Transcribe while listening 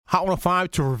Hot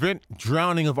 105 to prevent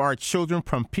drowning of our children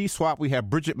from Peace Swap. We have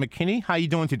Bridget McKinney. How are you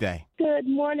doing today? Good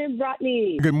morning,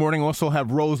 Rodney. Good morning. Also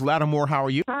have Rose Lattimore. How are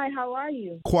you? Hi, how are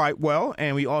you? Quite well.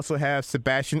 And we also have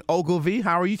Sebastian Ogilvie.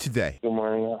 How are you today? Good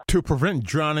morning. To prevent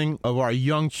drowning of our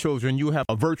young children, you have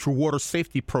a virtual water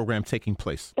safety program taking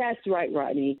place. That's right,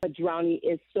 Rodney. A drowning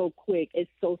is so quick,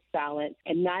 it's so silent,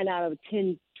 and 9 out of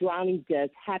 10 drowning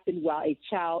deaths happen while a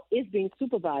child is being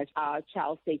supervised. Our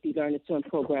child safety learning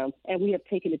program, and we have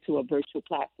taken it to a virtual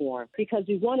platform because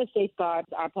we want to safeguard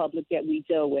our public that we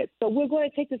deal with. So we're going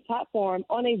to take this platform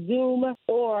on a Zoom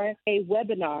or a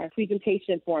webinar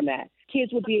presentation format.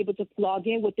 Kids will be able to log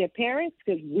in with their parents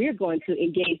because we're going to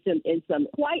engage them in some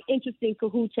quite interesting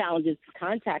Kahoot challenges.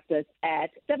 Contact us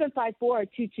at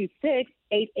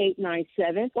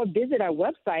 754-226-8897 or visit our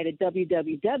website at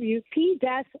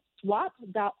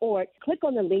www.p-swap.org. Click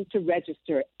on the link to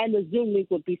register, and the Zoom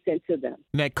link will be sent to them.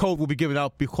 And that code will be given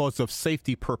out because of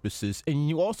safety purposes. And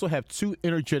you also have two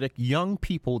energetic young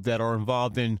people that are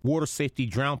involved in water safety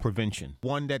drown prevention.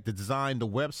 One that designed the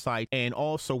website and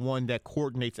also one that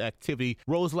coordinates activity.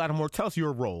 Rose Lattimore, tell us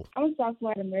your role. I'm a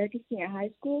sophomore at American Senior High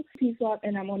School, Peace Swap,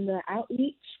 and I'm on the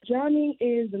outreach. Drowning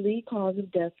is the lead cause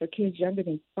of death for kids younger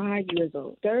than 5 years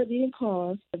old. Third leading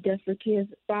cause of death for kids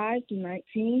 5 to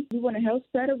 19. We want to help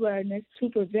spread awareness to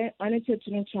prevent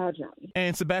unintentional child drowning.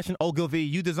 And Sebastian Ogilvie,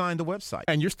 you designed the website,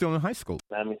 and you're still in high school.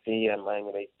 I'm McKinney at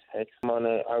Miami Tech. I'm on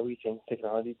the outreach and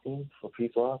technology team for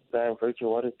Peace Swap. I'm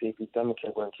virtual water safety summer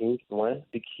camp on kids. 1,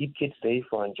 to keep kids safe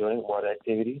for enjoying water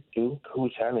activities. 2, cool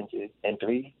challenges. And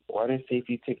 3, water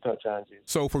safety TikTok challenges.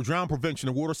 So for drown prevention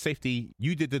and water safety,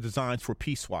 you did the designs for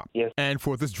Peace Swap. Yes. And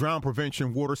for this drown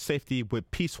prevention, water safety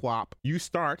with Peace Swap, you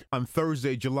start on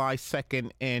Thursday, July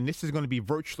 2nd, and this is going to be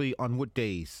virtually on what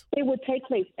days? It will take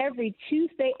place every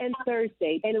Tuesday and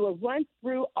Thursday, and it will run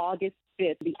through August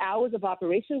 5th. The hours of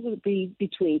operations will be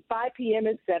between 5 p.m.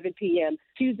 and 7 p.m.,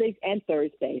 Tuesdays and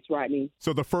Thursdays, Rodney.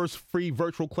 So the first free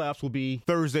virtual class will be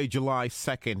Thursday, July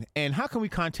 2nd. And how can we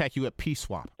contact you at Peace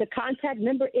Swap? The contact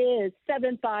number is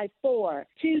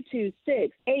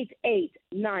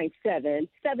 754-226-8897,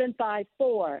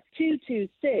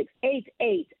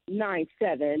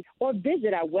 754-226-8897, or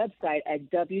visit our website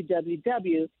at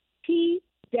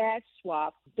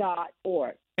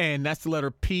www.p-swap.org. And that's the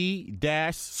letter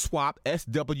P-swap,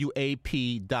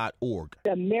 SWAP.org.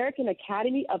 The American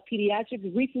Academy of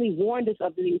Pediatrics recently warned us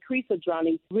of the increase of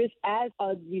drowning risk as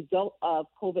a result of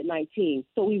COVID-19.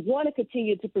 So we want to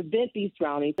continue to prevent these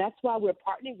drownings. That's why we're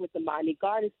partnering with the Miami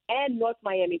Gardens and North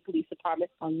Miami Police Department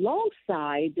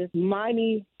alongside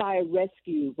Miami Fire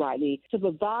Rescue, Rodney, to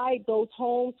provide those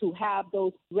homes who have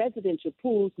those residential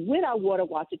pools with our water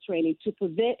watcher training to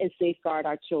prevent and safeguard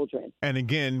our children. And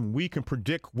again, we can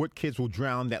predict what kids will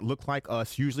drown that look like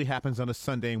us. Usually happens on a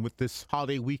Sunday, and with this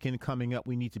holiday weekend coming up,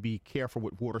 we need to be careful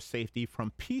with water safety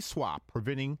from Peace Swap,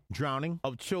 preventing drowning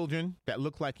of children that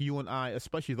look like you and I,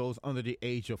 especially those under the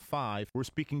age of 5. We're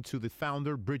speaking to the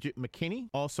founder, Bridget McKinney,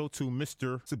 also to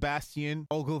Mr. Sebastian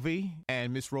Ogilvie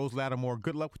and Miss Rose Lattimore.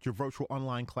 Good luck with your virtual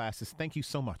online classes. Thank you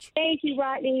so much. Thank you,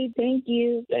 Rodney. Thank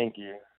you. Thank you.